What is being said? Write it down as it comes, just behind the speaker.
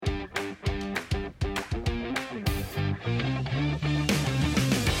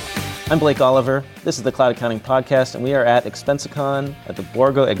I'm Blake Oliver. This is the Cloud Accounting Podcast, and we are at Expensicon at the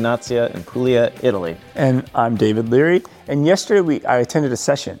Borgo Ignazia in Puglia, Italy. And I'm David Leary. And yesterday I attended a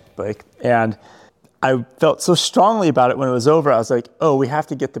session, Blake, and I felt so strongly about it when it was over. I was like, oh, we have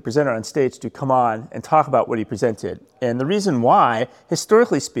to get the presenter on stage to come on and talk about what he presented. And the reason why,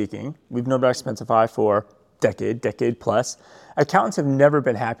 historically speaking, we've known about Expensify for decade plus. Accountants have never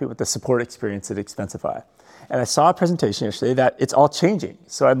been happy with the support experience at Expensify. And I saw a presentation yesterday that it's all changing.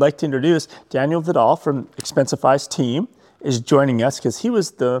 So I'd like to introduce Daniel Vidal from Expensify's team is joining us because he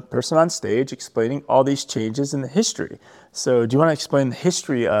was the person on stage explaining all these changes in the history. So do you want to explain the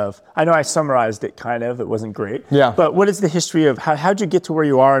history of, I know I summarized it kind of, it wasn't great. Yeah. But what is the history of, how'd you get to where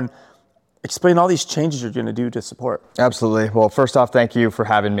you are and explain all these changes you're going to do to support? Absolutely. Well, first off, thank you for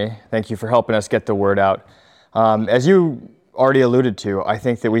having me. Thank you for helping us get the word out. As you already alluded to, I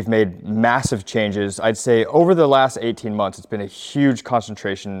think that we've made massive changes. I'd say over the last 18 months, it's been a huge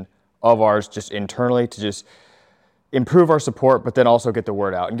concentration of ours just internally to just improve our support, but then also get the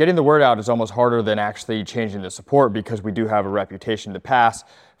word out. And getting the word out is almost harder than actually changing the support because we do have a reputation to pass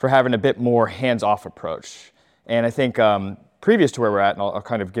for having a bit more hands-off approach. And I think previous to where we're at, and I'll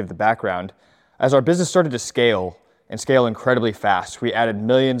kind of give the background, as our business started to scale and scale incredibly fast, we added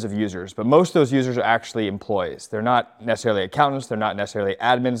millions of users, but most of those users are actually employees. They're not necessarily accountants, they're not necessarily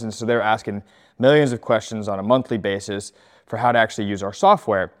admins, and so they're asking millions of questions on a monthly basis for how to actually use our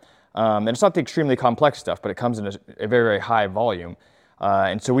software. And it's not the extremely complex stuff, but it comes in a very, very high volume.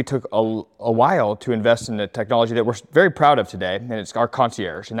 And so we took a while to invest in a technology that we're very proud of today, and it's our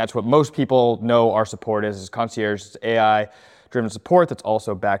concierge. And that's what most people know our support is concierge. It's AI-driven support that's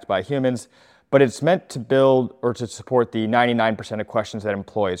also backed by humans. But it's meant to build or to support the 99% of questions that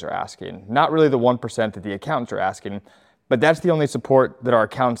employees are asking. Not really the 1% that the accountants are asking, but that's the only support that our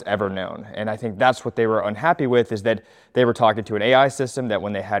accountants ever known. And I think that's what they were unhappy with, is that they were talking to an AI system that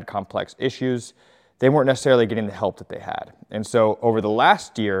when they had complex issues, they weren't necessarily getting the help that they had. And so over the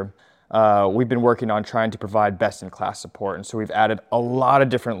last year, we've been working on trying to provide best-in-class support. And so we've added a lot of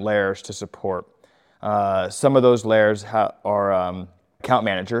different layers to support. Some of those layers are account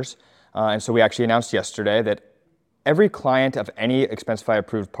managers. And so we actually announced yesterday that every client of any Expensify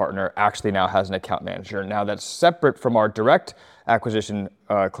approved partner actually now has an account manager. Now that's separate from our direct acquisition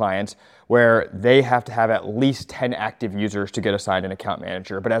clients, where they have to have at least 10 active users to get assigned an account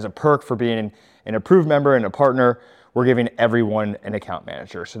manager. But as a perk for being an approved member and a partner, we're giving everyone an account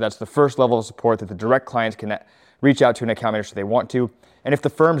manager. So that's the first level of support that the direct clients can reach out to an account manager if they want to. And if the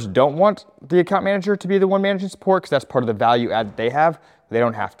firms don't want the account manager to be the one managing support, because that's part of the value add that they have, they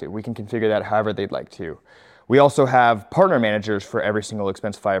don't have to. We can configure that however they'd like to. We also have partner managers for every single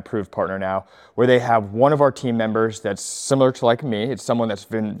Expensify approved partner now, where they have one of our team members that's similar to like me. It's someone that's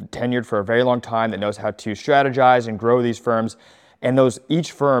been tenured for a very long time that knows how to strategize and grow these firms. And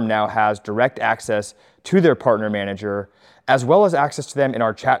each firm now has direct access to their partner manager, as well as access to them in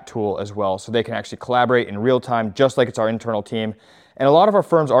our chat tool as well. So they can actually collaborate in real time, just like it's our internal team. And a lot of our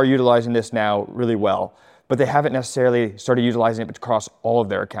firms are utilizing this now really well, but they haven't necessarily started utilizing it across all of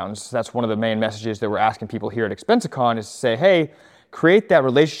their accounts. That's one of the main messages that we're asking people here at Expensicon is to say, hey, create that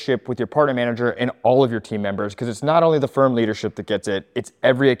relationship with your partner manager and all of your team members, because it's not only the firm leadership that gets it, it's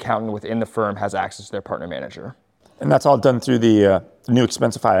every accountant within the firm has access to their partner manager. And that's all done through the new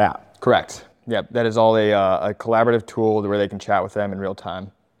Expensify app. Correct. Yeah, that is all a collaborative tool where they can chat with them in real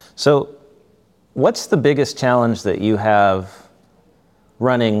time. So what's the biggest challenge that you have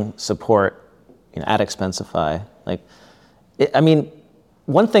running support at Expensify?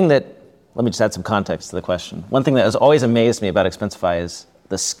 One thing that, let me just add some context to the question. One thing that has always amazed me about Expensify is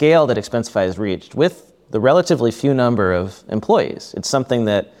the scale that Expensify has reached with the relatively few number of employees. It's something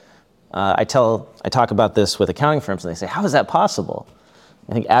that I talk about this with accounting firms, and they say, how is that possible?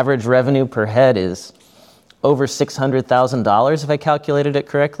 I think average revenue per head is over $600,000 if I calculated it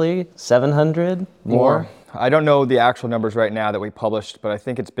correctly, 700 more. I don't know the actual numbers right now that we published, but I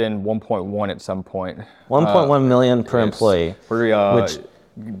think it's been 1.1 at some point. 1.1 million per employee.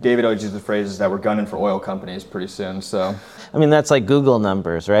 David always uses the phrase that we're gunning for oil companies pretty soon. So, that's like Google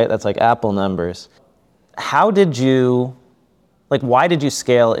numbers, right? That's like Apple numbers. Why did you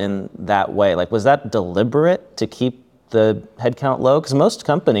scale in that way? Was that deliberate to keep the headcount low? Because most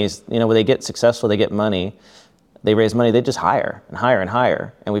companies, when they get successful, they get money, they raise money, they just hire and hire and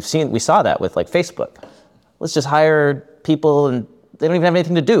hire. And we saw that with Facebook. Let's just hire people and they don't even have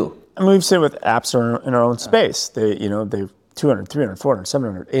anything to do. We've seen with apps in our own space. They've 200, 300, 400,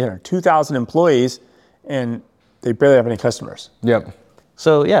 700, 800, 2,000 employees, and they barely have any customers. Yep.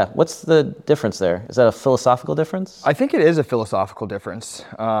 So what's the difference there? Is that a philosophical difference? I think it is a philosophical difference.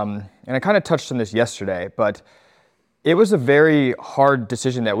 And I kind of touched on this yesterday, but It was a very hard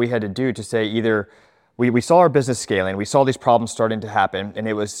decision that we had to do to say either we saw our business scaling, we saw these problems starting to happen, and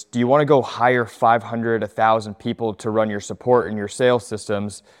it was, do you want to go hire 500, 1,000 people to run your support and your sales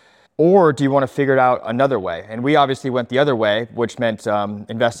systems, or do you want to figure it out another way? And we obviously went the other way, which meant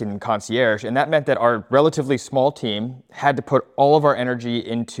investing in concierge, and that meant that our relatively small team had to put all of our energy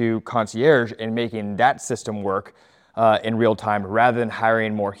into concierge and making that system work in real time rather than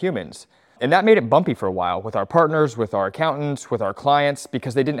hiring more humans. And that made it bumpy for a while with our partners, with our accountants, with our clients,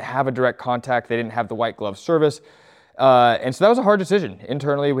 because they didn't have a direct contact, they didn't have the white glove service. And so that was a hard decision.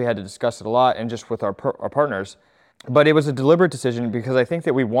 Internally, we had to discuss it a lot, and just with our partners. But it was a deliberate decision because I think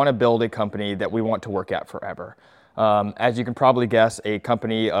that we want to build a company that we want to work at forever. As you can probably guess, a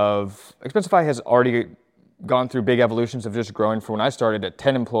company of Expensify has already gone through big evolutions of just growing from when I started at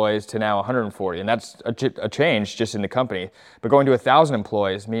 10 employees to now 140. And that's a change just in the company. But going to 1,000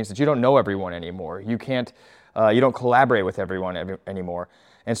 employees means that you don't know everyone anymore. You don't collaborate with everyone anymore.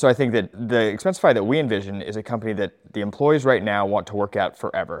 And so I think that the Expensify that we envision is a company that the employees right now want to work at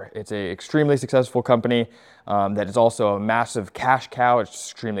forever. It's an extremely successful company that is also a massive cash cow. It's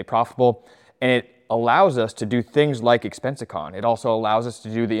extremely profitable. And it allows us to do things like Expensicon. It also allows us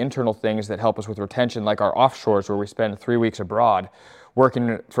to do the internal things that help us with retention, like our offshores where we spend 3 weeks abroad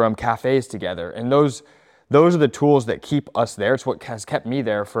working from cafes together. And those are the tools that keep us there. It's what has kept me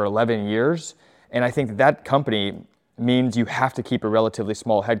there for 11 years. And I think that company means you have to keep a relatively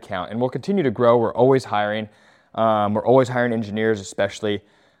small headcount. And we'll continue to grow. We're always hiring. We're always hiring engineers especially.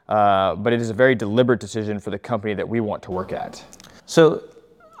 But it is a very deliberate decision for the company that we want to work at. So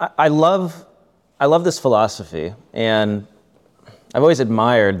I love this philosophy, and I've always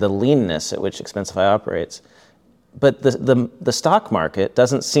admired the leanness at which Expensify operates. But the stock market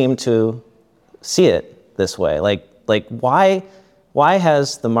doesn't seem to see it this way. Like why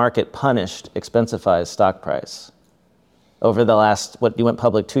has the market punished Expensify's stock price over the last, you went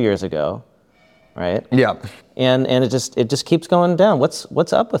public 2 years ago, right? Yeah. And it just keeps going down.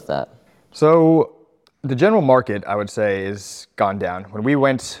 What's up with that? So the general market, I would say, is gone down. When we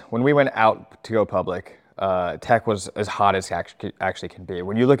went out to go public, tech was as hot as actually can be.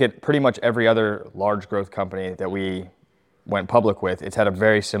 When you look at pretty much every other large growth company that we went public with, it's had a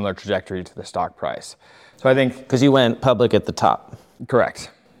very similar trajectory to the stock price. So I think because you went public at the top.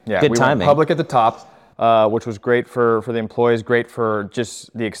 Correct. Yeah. Good we timing. went public at the top, which was great for the employees, great for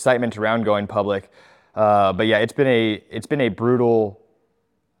just the excitement around going public. But yeah, it's been a brutal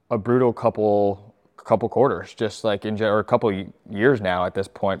couple quarters, just like or a couple years now at this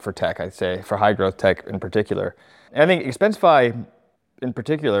point for tech, I'd say, for high growth tech in particular. And I think Expensify in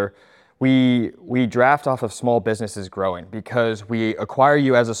particular, we draft off of small businesses growing because we acquire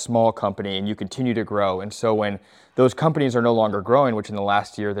you as a small company and you continue to grow. And so when those companies are no longer growing, which in the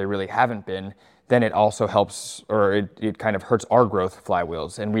last year they really haven't been, then it also helps, or it kind of hurts our growth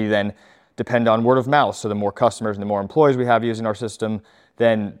flywheels. And we then depend on word of mouth. So the more customers and the more employees we have using our system,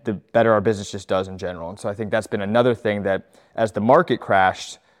 then the better our business just does in general. And so I think that's been another thing that as the market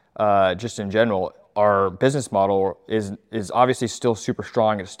crashed, just in general, our business model is obviously still super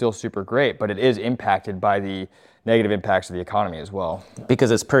strong. It's still super great, but it is impacted by the negative impacts of the economy as well. Because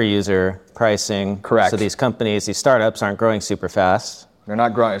it's per user pricing. Correct. So these companies, these startups aren't growing super fast. They're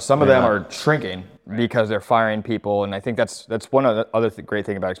not growing. Some of them are shrinking because they're firing people. And I think that's one of the other great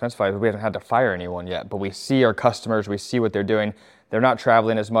thing about Expensify is we haven't had to fire anyone yet, but we see our customers, we see what they're doing. They're not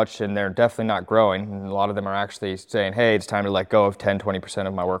traveling as much and they're definitely not growing. And a lot of them are actually saying, hey, it's time to let go of 10, 20%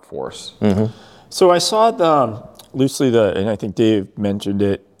 of my workforce. Mm-hmm. So I saw loosely and I think Dave mentioned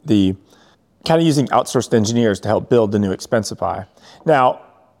it, the kind of using outsourced engineers to help build the new Expensify. Now,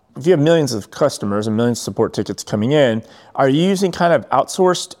 if you have millions of customers and millions of support tickets coming in, are you using kind of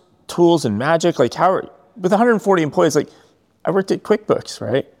outsourced tools and magic? Like with 140 employees, like I worked at QuickBooks,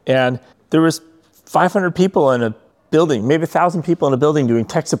 right? And there was 500 people in a building, maybe 1,000 people in a building doing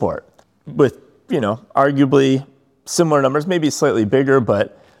tech support with, arguably similar numbers, maybe slightly bigger,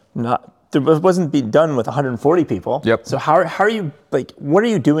 but it wasn't being done with 140 people. Yep. So how are you, what are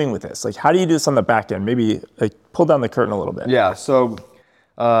you doing with this? How do you do this on the back end? Maybe pull down the curtain a little bit. Yeah, so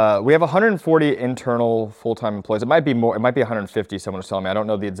we have 140 internal full-time employees. It might be more, it might be 150, someone was telling me. I don't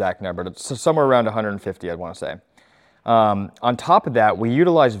know the exact number, but it's somewhere around 150, I'd want to say. On top of that, we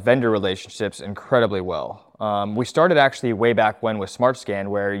utilize vendor relationships incredibly well. We started actually way back when with SmartScan,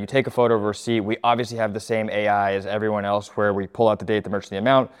 where you take a photo of a receipt. We obviously have the same AI as everyone else, where we pull out the date, the merchant, the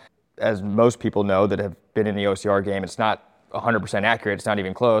amount. As most people know that have been in the OCR game, it's not 100% accurate. It's not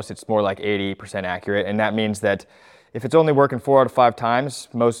even close. It's more like 80% accurate. And that means that if it's only working 4 out of 5 times,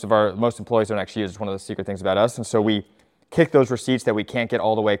 most employees don't actually use it. It's one of the secret things about us. And so we kick those receipts that we can't get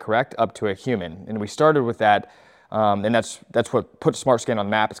all the way correct up to a human. And we started with that And that's what put SmartScan on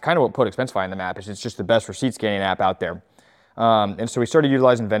the map. It's kind of what put Expensify on the map. It's just the best receipt scanning app out there. And so we started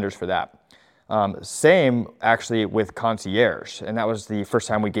utilizing vendors for that. Same actually with Concierge, and that was the first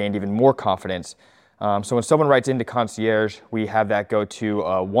time we gained even more confidence. So when someone writes into Concierge, we have that go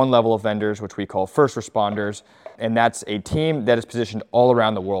to one level of vendors, which we call first responders, and that's a team that is positioned all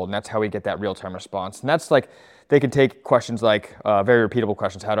around the world, and that's how we get that real-time response. And that's like, they can take questions like very repeatable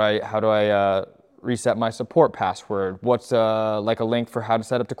questions. How do I reset my support password? What's like a link for how to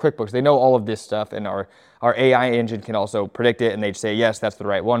set up to QuickBooks? They know all of this stuff, and our AI engine can also predict it, and they'd say, yes, that's the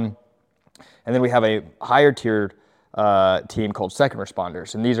right one. And then we have a higher tiered team called second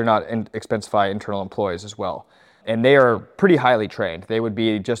responders, and these are not Expensify internal employees as well. And they are pretty highly trained. They would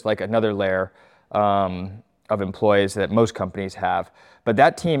be just like another layer of employees that most companies have. But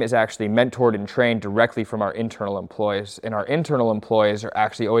that team is actually mentored and trained directly from our internal employees. And our internal employees are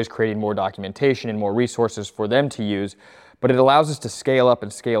actually always creating more documentation and more resources for them to use. But it allows us to scale up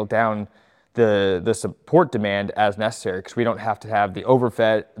and scale down the support demand as necessary, because we don't have to have the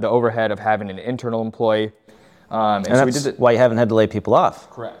overhead of having an internal employee. And so that's why you haven't had to lay people off.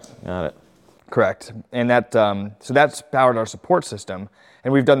 Correct. Got it. Correct. And that so that's powered our support system.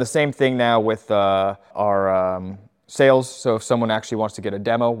 And we've done the same thing now with our sales. So if someone actually wants to get a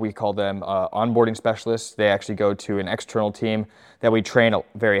demo, we call them onboarding specialists. They actually go to an external team that we train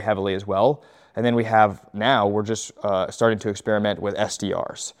very heavily as well. And then we're just starting to experiment with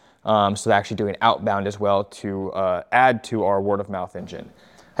SDRs. So they're actually doing outbound as well to add to our word of mouth engine.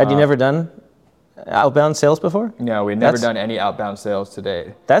 Had you never done outbound sales before? No, we've never done any outbound sales to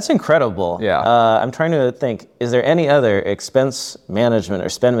date. That's incredible. Yeah. I'm trying to think, is there any other expense management or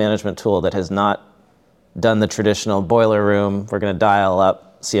spend management tool that has not done the traditional boiler room, we're going to dial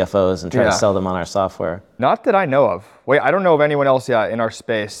up CFOs and try to sell them on our software? Not that I know of. Wait, I don't know of anyone else in our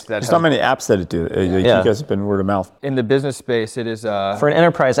space that There's not many apps that do it. You guys have been word of mouth. In the business space, it is... For an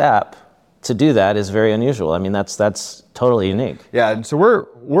enterprise app, to do that is very unusual. I mean, that's totally unique. Yeah, and so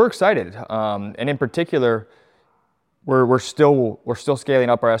we're excited. And in particular, we're still scaling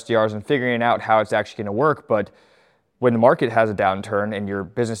up our SDRs and figuring out how it's actually going to work. But when the market has a downturn and your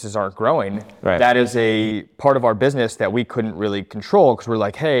businesses aren't growing, that is a part of our business that we couldn't really control, because we're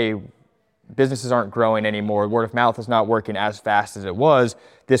like, hey, businesses aren't growing anymore. Word of mouth is not working as fast as it was.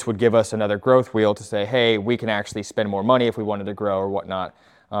 This would give us another growth wheel to say, hey, we can actually spend more money if we wanted to grow or whatnot.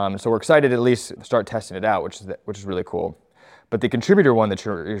 So we're excited to at least start testing it out, which is really cool. But the contributor one that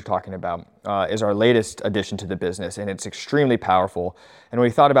you're talking about is our latest addition to the business, and it's extremely powerful. And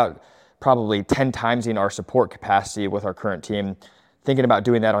we thought about probably 10 timesing our support capacity with our current team. Thinking about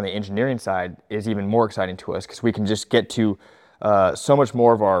doing that on the engineering side is even more exciting to us, because we can just get to so much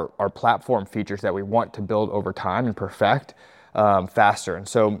more of our platform features that we want to build over time and perfect faster. And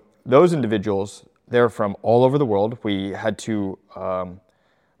so those individuals, they're from all over the world. We had to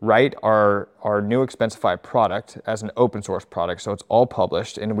write our new Expensify product as an open source product, so it's all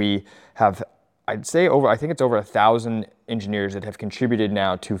published, and we have, I think it's over 1,000 engineers that have contributed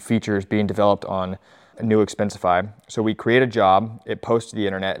now to features being developed on a new Expensify. So we create a job, it posts to the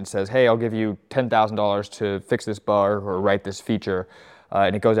internet and says, hey, I'll give you $10,000 to fix this bug or write this feature,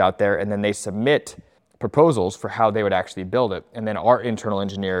 and it goes out there, and then they submit proposals for how they would actually build it, and then our internal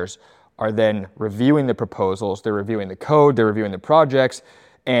engineers are then reviewing the proposals, they're reviewing the code, they're reviewing the projects.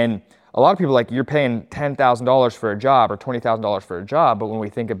 And a lot of people are like, you're paying $10,000 for a job or $20,000 for a job, but when we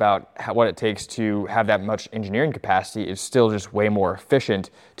think about what it takes to have that much engineering capacity, it's still just way more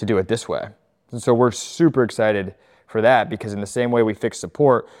efficient to do it this way. And so we're super excited for that, because in the same way we fix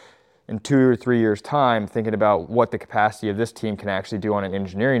support, in 2 or 3 years' time, thinking about what the capacity of this team can actually do on an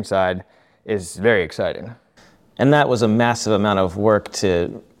engineering side is very exciting. And that was a massive amount of work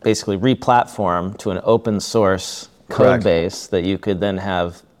to basically re-platform to an open source code base that you could then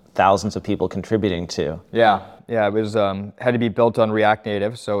have thousands of people contributing to. Yeah, it was had to be built on React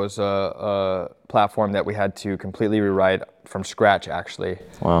Native, so it was a platform that we had to completely rewrite from scratch, actually.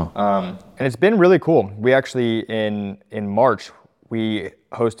 Wow. And it's been really cool. We actually, in March, we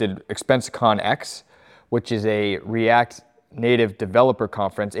hosted ExpensiCon X, which is a React Native developer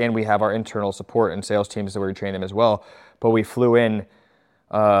conference, and we have our internal support and sales teams that we train them as well. But we flew in,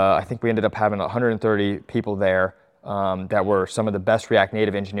 I think we ended up having 130 people there. That were some of the best React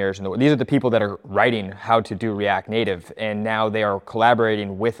Native engineers in the world. These are the people that are writing how to do React Native, and now they are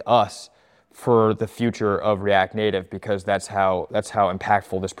collaborating with us for the future of React Native, because that's how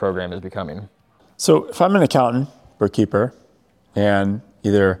impactful this program is becoming. So if I'm an accountant, bookkeeper, and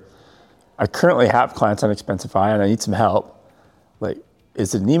either I currently have clients on Expensify and I need some help, like,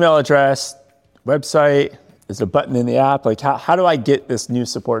 is it an email address, website, is it a button in the app? Like, how do I get this new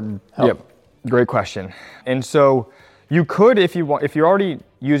support and help? Great question. And so you could, if you want, if you're already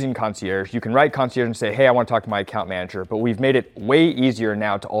using Concierge, you can write Concierge and say, hey, I want to talk to my account manager. But we've made it way easier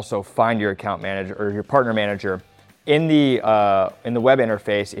now to also find your account manager or your partner manager in the web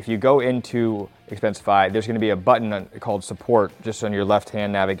interface. If you go into Expensify, there's going to be a button called Support just on your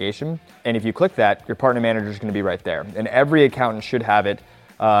left-hand navigation. And if you click that, your partner manager is going to be right there. And every accountant should have it.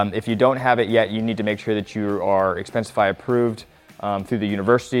 If you don't have it yet, you need to make sure that you are Expensify approved through the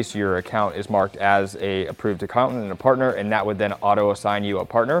university, so your account is marked as a approved accountant and a partner, and that would then auto assign you a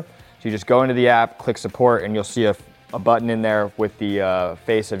partner. So you just go into the app, click support, and you'll see a button in there with the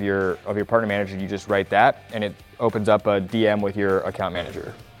face of your partner manager. You just write that, and it opens up a DM with your account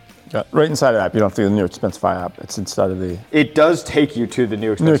manager. Yeah, right inside the app. You don't have to do the new Expensify app. It's inside of the. It does take you to the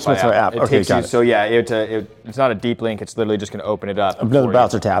new Expensify app. Okay, takes you. So yeah, it's not a deep link. It's literally just going to open it up. Another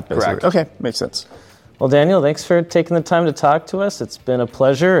browser tab, basically. Correct. Okay, makes sense. Well, Daniel, thanks for taking the time to talk to us. It's been a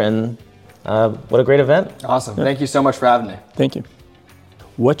pleasure, and what a great event. Awesome. Yeah. Thank you so much for having me. Thank you.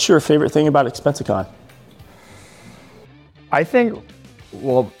 What's your favorite thing about Expensicon? I think,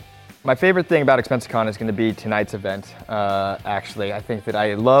 well, my favorite thing about Expensicon is going to be tonight's event, actually. I think that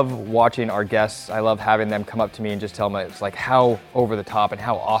I love watching our guests. I love having them come up to me and just tell them it's like how over the top and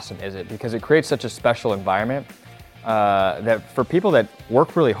how awesome is it, because it creates such a special environment that for people that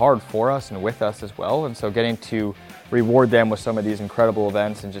work really hard for us and with us as well. And so getting to reward them with some of these incredible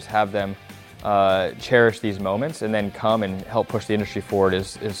events and just have them cherish these moments and then come and help push the industry forward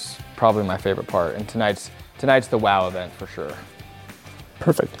is probably my favorite part. And tonight's the wow event for sure.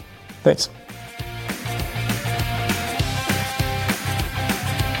 Perfect. Thanks.